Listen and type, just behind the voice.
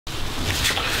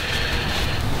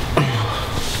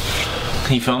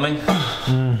You filming?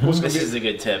 This is a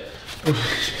good tip.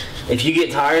 If you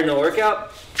get tired in a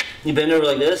workout, you bend over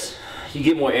like this, you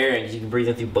get more air in because you can breathe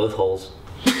in through both holes.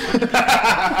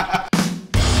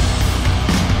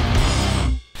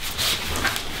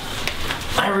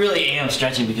 I really am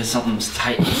stretching because something's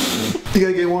tight. You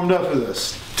gotta get warmed up for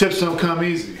this. Tips don't come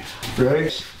easy. Ready?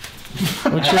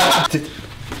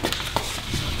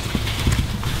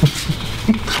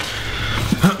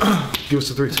 Give us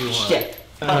a 3, 2, 1. Shit.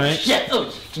 Alright. Shit.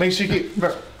 Oh. Make sure you get.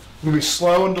 We're gonna be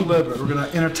slow and deliberate. We're gonna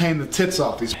entertain the tits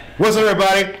off these. What's up,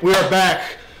 everybody? We are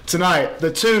back tonight.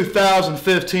 The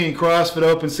 2015 CrossFit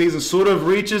Open season sort of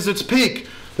reaches its peak.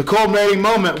 The culminating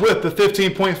moment with the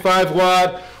 15.5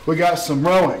 WOD. We got some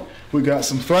rowing. We got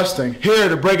some thrusting. Here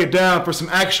to break it down for some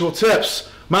actual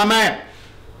tips. My man,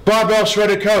 Barbell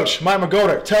Shredded Coach, Mike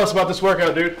McGolder. Tell us about this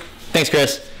workout, dude. Thanks,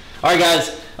 Chris. All right,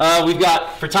 guys. We've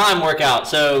got for time workout.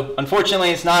 So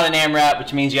unfortunately, it's not an AMRAP,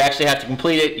 which means you actually have to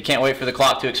complete it. You can't wait for the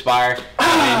clock to expire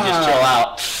and just chill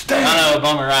out. Damn. I know,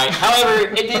 bummer, right?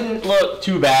 However, it didn't look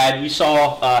too bad. You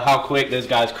saw how quick those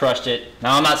guys crushed it.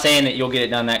 Now, I'm not saying that you'll get it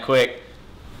done that quick.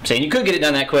 I'm saying you could get it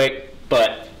done that quick,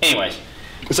 but anyways.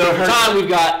 So for time, we've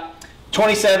got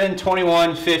 27,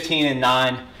 21, 15, and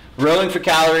 9. Rowing for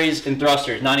calories and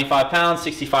thrusters, 95 pounds,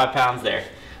 65 pounds there.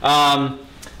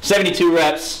 72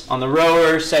 reps on the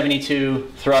rower,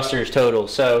 72 thrusters total.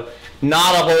 So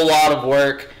not a whole lot of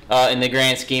work in the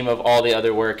grand scheme of all the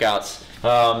other workouts.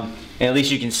 And at least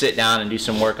you can sit down and do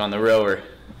some work on the rower.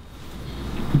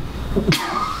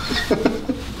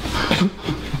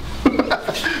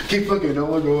 Keep looking, don't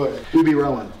look away. We'll be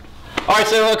rowing. All right,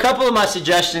 so a couple of my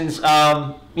suggestions,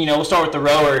 we'll start with the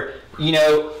rower.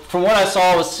 From what I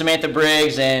saw with Samantha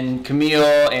Briggs and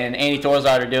Camille and Annie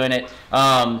Thorzard are doing it,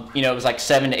 it was like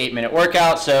 7 to 8 minute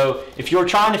workout. So if you're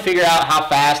trying to figure out how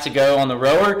fast to go on the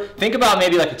rower, think about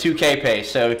maybe like a 2K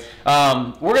pace. So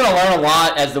we're going to learn a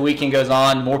lot as the weekend goes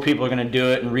on. More people are going to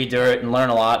do it and redo it and learn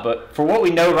a lot. But for what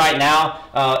we know right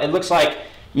now, it looks like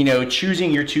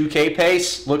choosing your 2K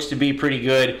pace looks to be pretty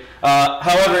good.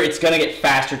 However, it's going to get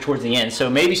faster towards the end. So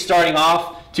maybe starting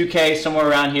off 2K somewhere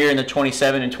around here in the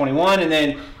 27 and 21, and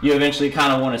then you eventually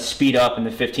kind of want to speed up in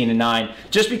the 15 and 9,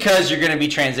 just because you're going to be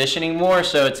transitioning more.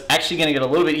 So it's actually going to get a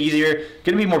little bit easier.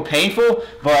 Going to be more painful,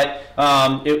 but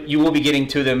you will be getting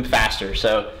to them faster.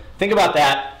 So think about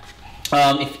that.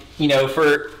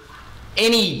 For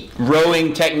any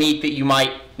rowing technique that you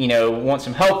might want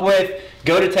some help with,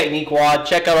 go to Technique WOD,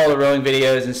 check out all the rowing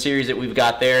videos and series that we've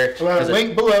got there.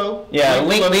 Link below. Yeah,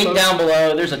 link down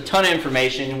below. There's a ton of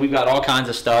information. We've got all kinds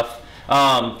of stuff.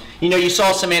 You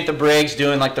saw Samantha Briggs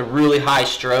doing like the really high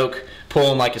stroke,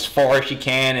 pulling like as far as she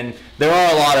can, and there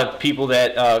are a lot of people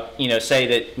that say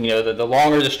that the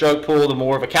longer the stroke pull, the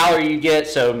more of a calorie you get.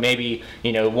 So maybe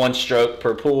 1 stroke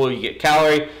per pull you get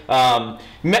calorie.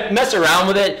 Mess around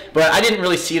with it, but I didn't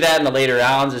really see that in the later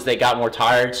rounds as they got more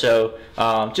tired. So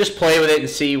just play with it and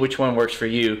see which one works for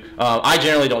you. I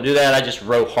generally don't do that. I just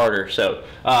row harder. So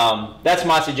that's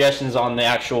my suggestions on the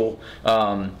actual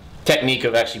technique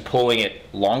of actually pulling it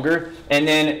longer. And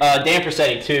then damper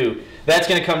setting too. That's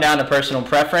going to come down to personal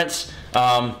preference.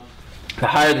 The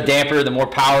higher the damper, the more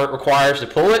power it requires to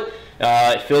pull it.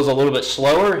 It feels a little bit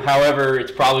slower. However,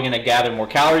 it's probably going to gather more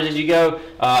calories as you go.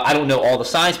 I don't know all the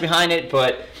science behind it,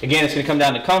 but again, it's going to come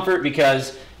down to comfort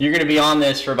because you're going to be on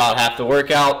this for about half the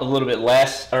workout, a little bit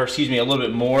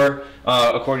more,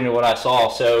 according to what I saw.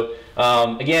 So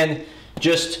again,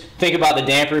 just think about the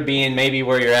damper being maybe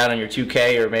where you're at on your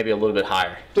 2K or maybe a little bit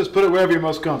higher. Just put it wherever you're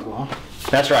most comfortable, huh?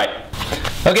 That's right.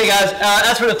 Okay, guys,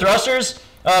 as for the thrusters,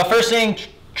 first thing,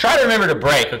 try to remember to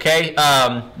break, okay?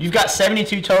 You've got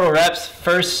 72 total reps,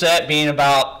 first set being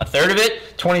about a third of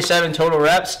it, 27 total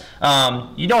reps.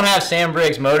 You don't have Sam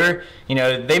Briggs' motor.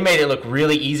 They made it look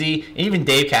really easy. Even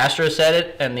Dave Castro said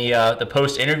it in the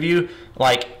post-interview,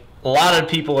 like, a lot of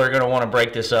people are going to want to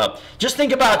break this up. Just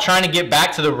think about trying to get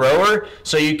back to the rower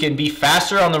so you can be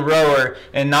faster on the rower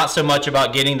and not so much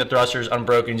about getting the thrusters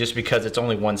unbroken just because it's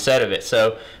only 1 set of it.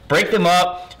 So break them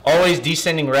up, always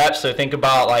descending reps. So think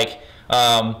about like,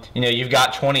 you've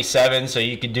got 27, so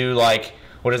you could do like,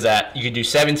 what is that? You could do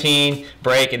 17,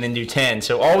 break, and then do 10.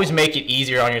 So always make it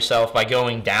easier on yourself by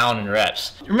going down in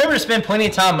reps. Remember to spend plenty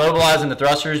of time mobilizing the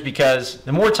thrusters because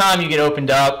the more time you get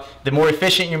opened up, the more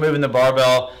efficient you're moving the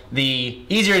barbell, the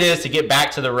easier it is to get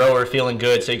back to the rower feeling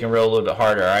good so you can row a little bit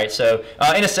harder, all right? So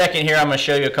in a second here, I'm going to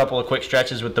show you a couple of quick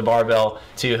stretches with the barbell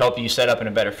to help you set up in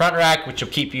a better front rack, which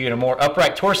will keep you in a more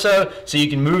upright torso so you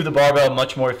can move the barbell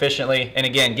much more efficiently. And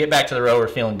again, get back to the rower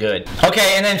feeling good.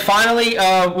 Okay, and then finally,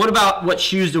 what about what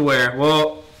shoes to wear?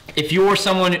 Well, if you're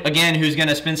someone, again, who's going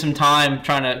to spend some time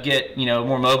trying to get, you know,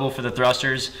 more mobile for the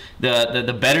thrusters,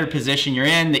 the better position you're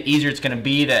in, the easier it's going to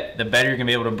be, the better you're going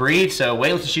to be able to breathe. So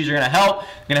weightlifting shoes are going to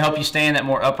help you stay in that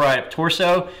more upright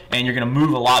torso, and you're going to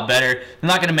move a lot better. They're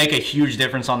not going to make a huge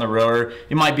difference on the rower.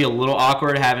 It might be a little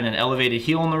awkward having an elevated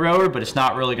heel on the rower, but it's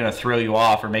not really going to throw you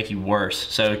off or make you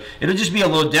worse. So it'll just be a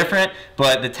little different,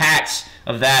 but the tax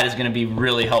of that is going to be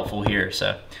really helpful here.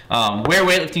 So wear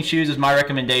weightlifting shoes is my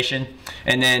recommendation,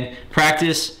 and then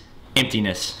practice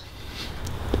emptiness.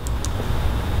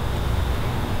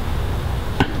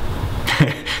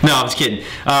 No, I'm just kidding.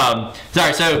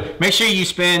 Sorry, so make sure you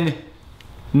spend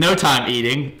no time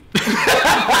eating.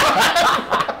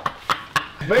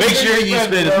 Make sure you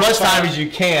spend as much time as you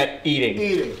can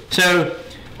eating. So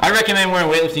I recommend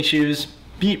wearing weightlifting shoes.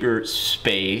 Beeper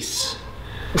space.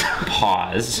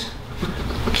 Pause.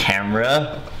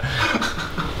 Camera.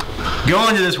 Go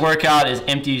into this workout as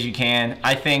empty as you can.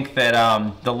 I think that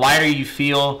the lighter you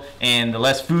feel and the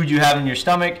less food you have in your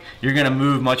stomach, you're going to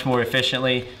move much more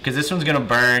efficiently, because this one's going to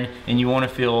burn and you want to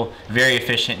feel very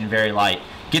efficient and very light.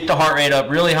 Get the heart rate up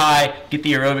really high, get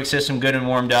the aerobic system good and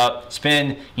warmed up,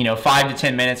 spend 5 to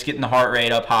 10 minutes getting the heart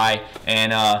rate up high,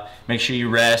 and make sure you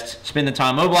rest, spend the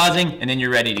time mobilizing, and then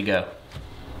you're ready to go.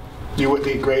 You wouldn't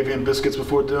eat gravy and biscuits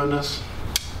before doing this?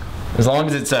 As long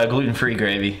as it's gluten-free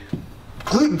gravy.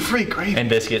 Gluten-free gravy? And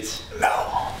biscuits.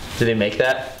 No. Do they make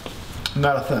that?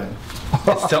 Not a thing.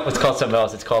 It's called something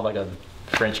else. It's called like a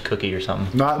French cookie or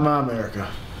something. Not in my America.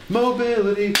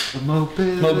 Mobility.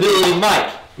 Mobility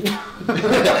Mike.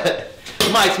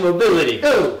 Mike's mobility.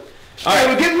 Ooh. All right,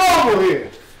 we're getting mobile here.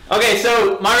 Okay,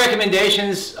 so my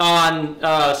recommendations on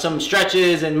some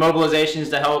stretches and mobilizations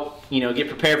to help get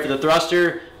prepared for the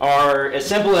thruster are as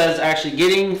simple as actually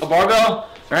getting a barbell,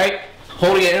 right?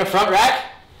 Holding it in a front rack.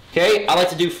 Okay, I like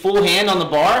to do full hand on the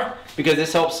bar because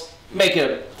this helps make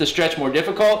the stretch more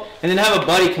difficult. And then have a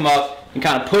buddy come up and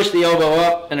kind of push the elbow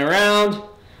up and around.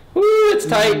 Woo, it's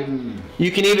tight. You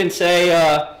can even say,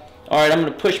 all right, I'm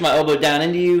going to push my elbow down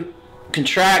into you,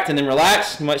 contract, and then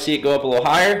relax. You might see it go up a little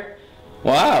higher.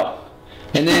 Wow.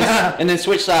 And then and then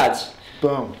switch sides.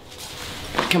 Boom.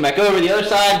 Come back over the other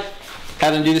side.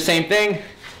 Have them do the same thing.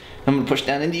 I'm going to push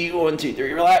down into you. 1, 2,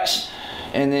 3, relax.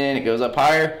 And then it goes up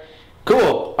higher.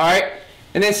 Cool. All right.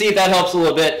 And then see if that helps a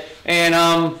little bit. And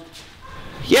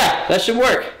yeah, that should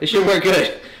work. It should work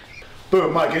good.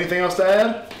 Boom. Mike, anything else to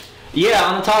add? Yeah,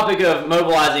 on the topic of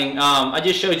mobilizing, I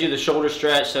just showed you the shoulder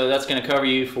stretch, so that's going to cover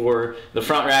you for the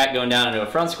front rack going down into a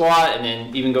front squat, and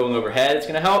then even going overhead, it's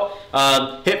going to help.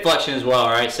 Hip flexion as well,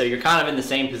 right? So you're kind of in the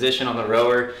same position on the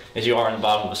rower as you are in the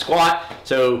bottom of a squat.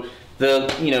 So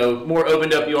the more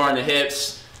opened up you are in the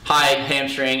hips, high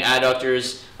hamstring,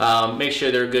 adductors, make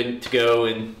sure they're good to go,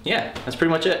 and yeah, that's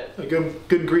pretty much it. Good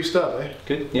and greased up, eh?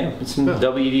 Good, yeah. Put some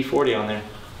WD-40 on there.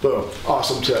 Boom.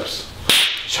 Awesome tips.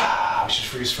 We should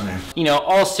freeze frame.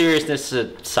 All seriousness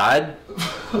aside,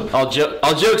 all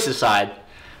jokes aside,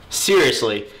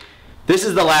 seriously, this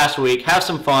is the last week. Have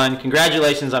some fun.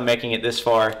 Congratulations on making it this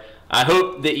far. I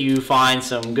hope that you find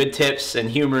some good tips and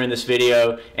humor in this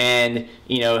video, and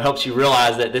it helps you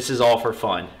realize that this is all for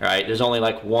fun, right? There's only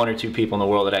like 1 or 2 people in the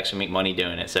world that actually make money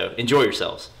doing it, so enjoy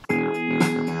yourselves.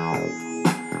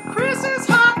 Chris's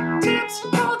hot tips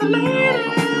for the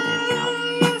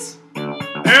ladies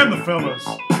and the fellas.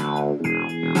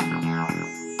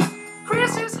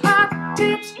 Chris's hot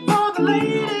tips for the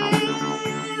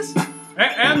ladies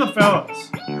and the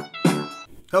fellas.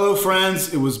 Hello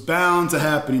friends, it was bound to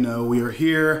happen, we are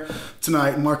here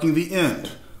tonight marking the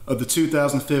end of the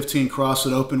 2015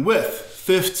 CrossFit Open with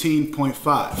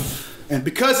 15.5. And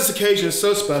because this occasion is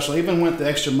so special, I even went the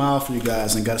extra mile for you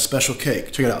guys and got a special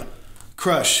cake. Check it out.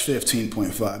 Crush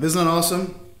 15.5. Isn't that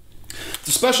awesome? It's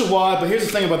a special wad, but here's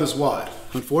the thing about this wad.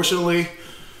 Unfortunately,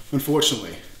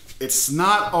 it's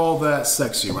not all that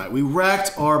sexy, right? We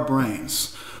racked our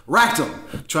brains. Racked them,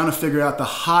 trying to figure out the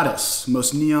hottest,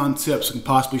 most neon tips we can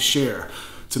possibly share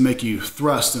to make you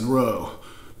thrust and row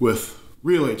with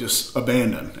really just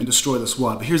abandon and destroy this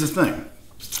wad. But here's the thing.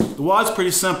 The wad's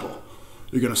pretty simple.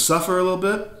 You're going to suffer a little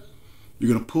bit.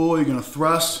 You're going to pull, you're going to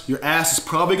thrust. Your ass is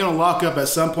probably going to lock up at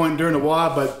some point during the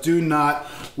wad, but do not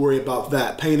worry about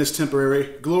that. Pain is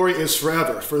temporary. Glory is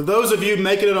forever. For those of you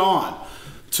making it on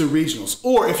to regionals,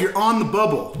 or if you're on the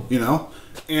bubble,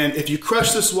 and if you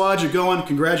crush this wad, you're going,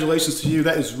 congratulations to you.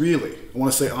 That is really, I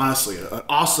want to say honestly, an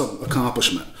awesome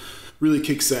accomplishment. Really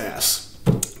kicks ass.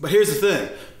 But here's the thing.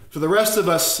 For the rest of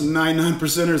us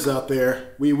 99%ers out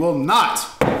there, we will not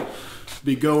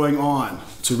be going on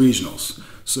to regionals.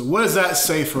 So what does that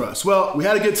say for us? Well, we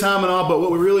had a good time and all, but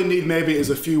what we really need maybe is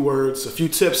a few words, a few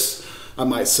tips I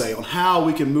might say, on how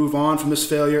we can move on from this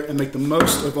failure and make the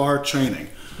most of our training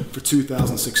for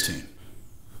 2016.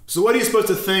 So what are you supposed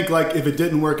to think like if it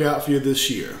didn't work out for you this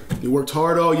year? You worked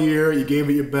hard all year, you gave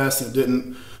it your best, and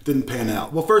it didn't pan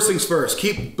out. Well, first things first,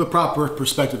 keep the proper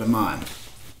perspective in mind.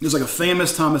 There's like a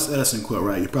famous Thomas Edison quote,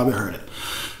 right? You probably heard it.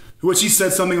 Which he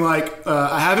said something like,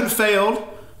 I haven't failed,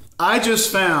 I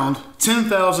just found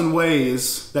 10,000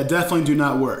 ways that definitely do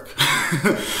not work.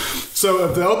 So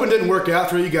if the Open didn't work out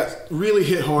for you, you got really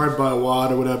hit hard by a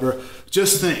wad or whatever,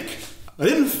 just think, I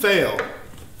didn't fail.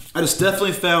 I just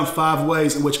definitely found 5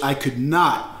 ways in which I could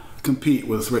not compete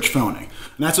with Rich Froning.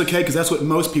 And that's okay, because that's what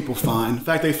most people find. In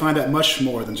fact, they find that much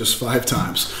more than just 5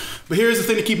 times. But here's the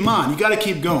thing to keep in mind. You got to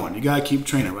keep going. You got to keep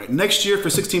training, right? Next year for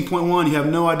 16.1, you have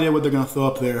no idea what they're going to throw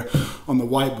up there on the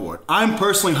whiteboard. I'm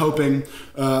personally hoping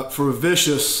for a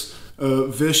vicious,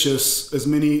 as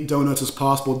many donuts as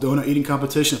possible donut eating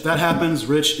competition. If that happens,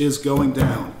 Rich is going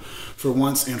down for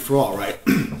once and for all, right?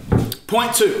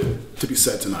 Point 2 to be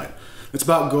said tonight. It's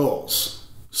about goals.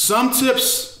 Some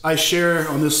tips I share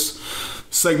on this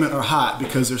segment are hot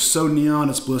because they're so neon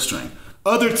it's blistering.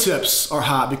 Other tips are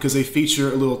hot because they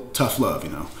feature a little tough love, you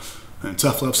know. And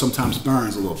tough love sometimes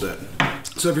burns a little bit.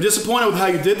 So if you're disappointed with how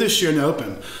you did this year in the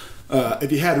Open, if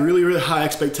you had really, really high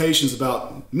expectations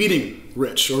about meeting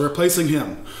Rich or replacing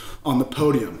him on the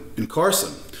podium in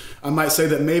Carson, I might say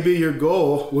that maybe your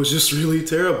goal was just really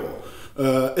terrible.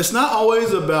 It's not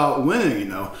always about winning, you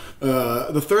know.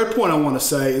 The third point I want to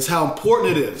say is how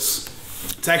important it is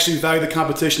to actually value the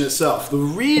competition itself. The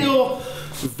real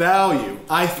value,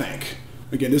 I think,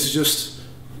 again, this is just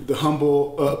the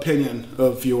humble opinion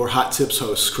of your Hot Tips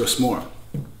host, Chris Moore.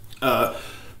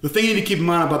 The thing you need to keep in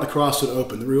mind about the CrossFit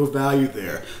Open, the real value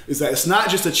there, is that it's not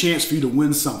just a chance for you to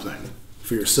win something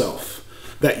for yourself.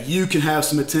 That you can have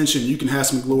some attention, you can have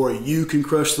some glory, you can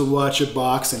crush the watch at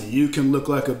box, and you can look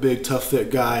like a big, tough,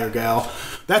 thick guy or gal.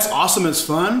 That's awesome, it's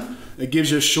fun. It gives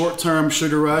you a short-term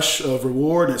sugar rush of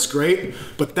reward, and it's great.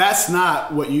 But that's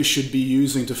not what you should be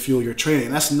using to fuel your training.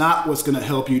 That's not what's going to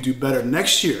help you do better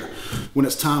next year when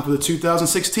it's time for the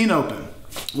 2016 Open.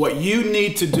 What you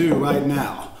need to do right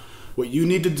now, what you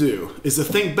need to do is to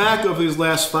think back over these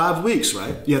last 5 weeks,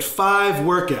 right? You had 5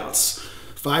 workouts.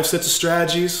 5 sets of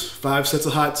strategies, 5 sets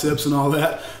of hot tips and all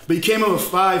that, but you came up with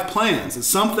 5 plans, and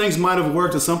some things might have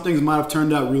worked and some things might have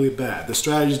turned out really bad. The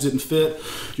strategies didn't fit,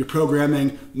 your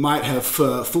programming might have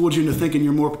fooled you into thinking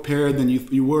you're more prepared than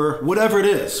you were, whatever it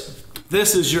is.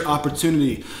 This is your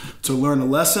opportunity to learn a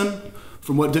lesson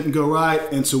from what didn't go right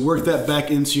and to work that back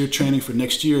into your training for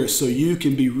next year so you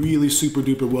can be really super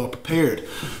duper well prepared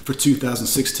for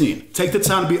 2016. Take the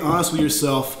time to be honest with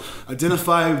yourself,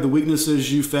 identify the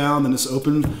weaknesses you found in this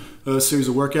Open series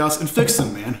of workouts and fix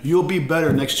them, man. You'll be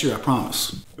better next year, I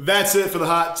promise. That's it for the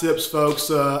Hot Tips, folks.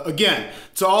 Again,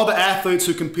 to all the athletes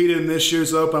who competed in this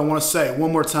year's Open, I want to say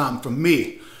one more time from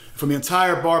me, from the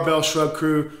entire Barbell Shrugged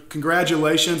crew,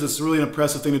 congratulations. It's really an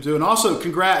impressive thing to do. And also,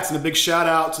 congrats and a big shout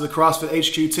out to the CrossFit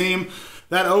HQ team.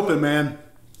 That Open, man,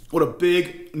 what a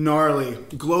big, gnarly,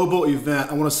 global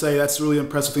event. I want to say that's a really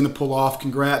impressive thing to pull off.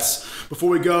 Congrats. Before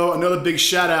we go, another big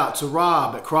shout out to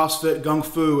Rob at CrossFit Gung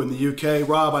Fu in the UK.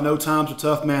 Rob, I know times are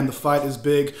tough, man. The fight is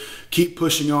big. Keep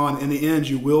pushing on. In the end,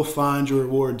 you will find your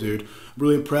reward, dude. I'm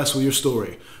really impressed with your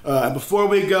story. And before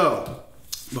we go,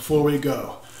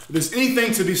 if there's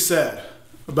anything to be said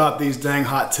about these dang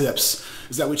hot tips,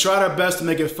 is that we tried our best to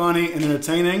make it funny and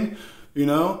entertaining, you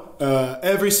know,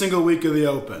 every single week of the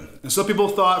Open. And some people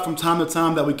thought from time to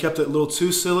time that we kept it a little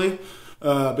too silly,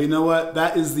 but you know what?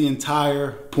 That is the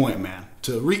entire point, man.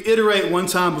 To reiterate one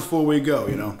time before we go,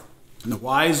 you know, in the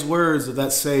wise words of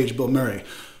that sage, Bill Murray,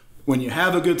 when you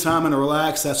have a good time and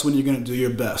relax, that's when you're going to do your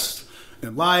best.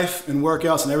 In life and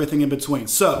workouts and everything in between.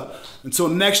 So, until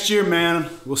next year, man,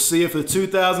 we'll see you for the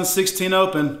 2016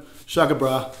 Open. Shaka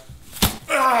bra.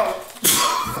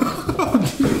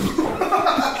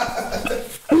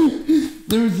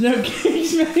 There was no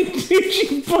cake, man. Dude,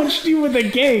 she punched you with a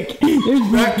cake.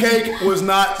 That cake was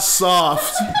not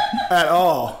soft at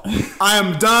all. I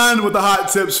am done with the hot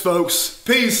tips, folks.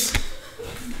 Peace.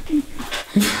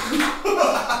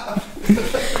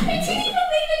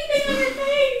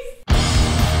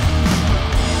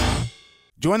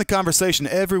 Join the conversation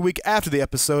every week after the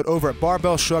episode over at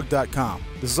barbellshrugged.com.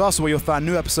 This is also where you'll find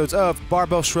new episodes of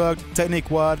Barbell Shrugged, Technique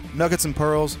Wad, Nuggets and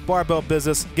Pearls, Barbell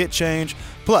Business, Get Change,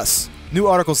 plus new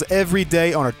articles every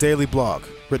day on our daily blog,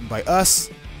 written by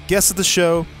us, guests of the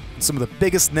show, and some of the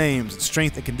biggest names in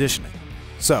strength and conditioning.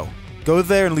 So, go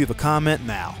there and leave a comment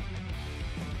now.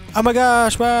 Oh my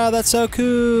gosh, wow, that's so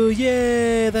cool.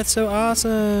 Yay, that's so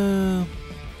awesome.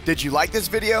 Did you like this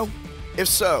video? If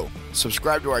so,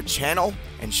 subscribe to our channel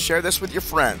and share this with your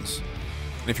friends.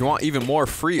 And if you want even more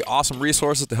free, awesome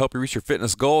resources to help you reach your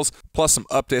fitness goals, plus some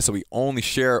updates that we only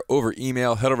share over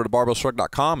email, head over to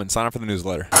barbellshrugged.com and sign up for the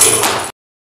newsletter.